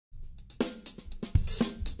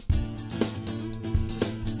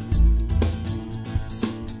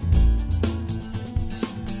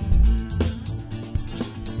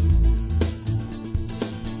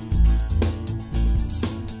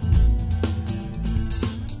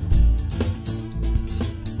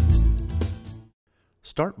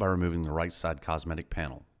Start by removing the right side cosmetic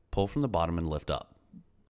panel. Pull from the bottom and lift up.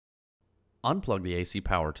 Unplug the AC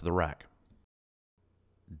power to the rack.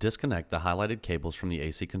 Disconnect the highlighted cables from the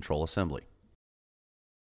AC control assembly.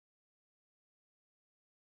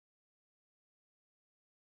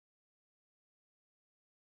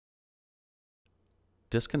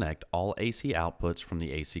 Disconnect all AC outputs from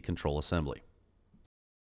the AC control assembly.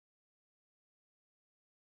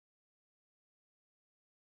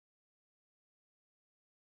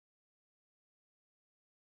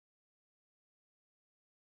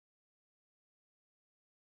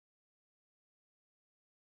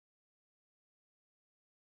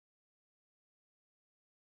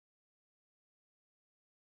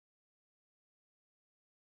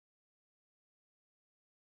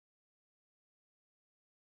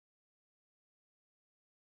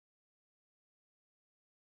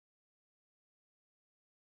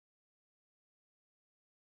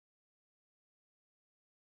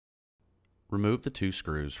 Remove the two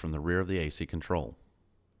screws from the rear of the AC control.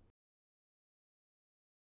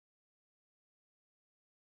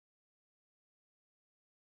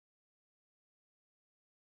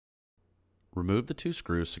 Remove the two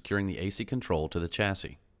screws securing the AC control to the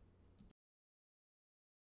chassis.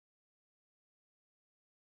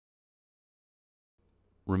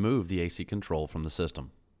 Remove the AC control from the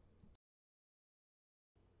system.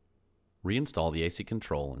 Reinstall the AC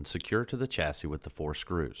control and secure to the chassis with the 4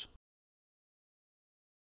 screws.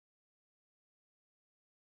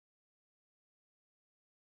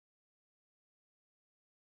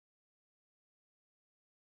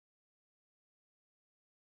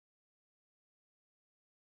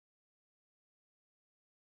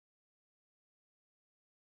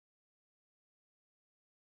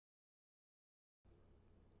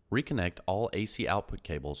 Reconnect all AC output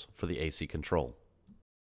cables for the AC control.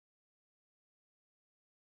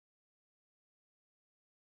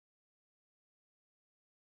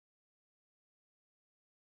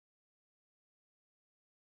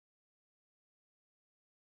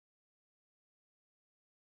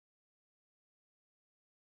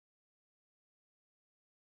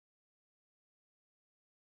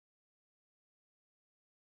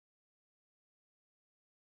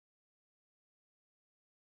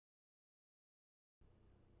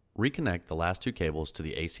 Reconnect the last 2 cables to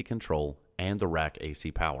the AC control and the rack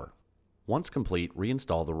AC power. Once complete,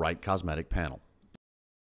 reinstall the right cosmetic panel.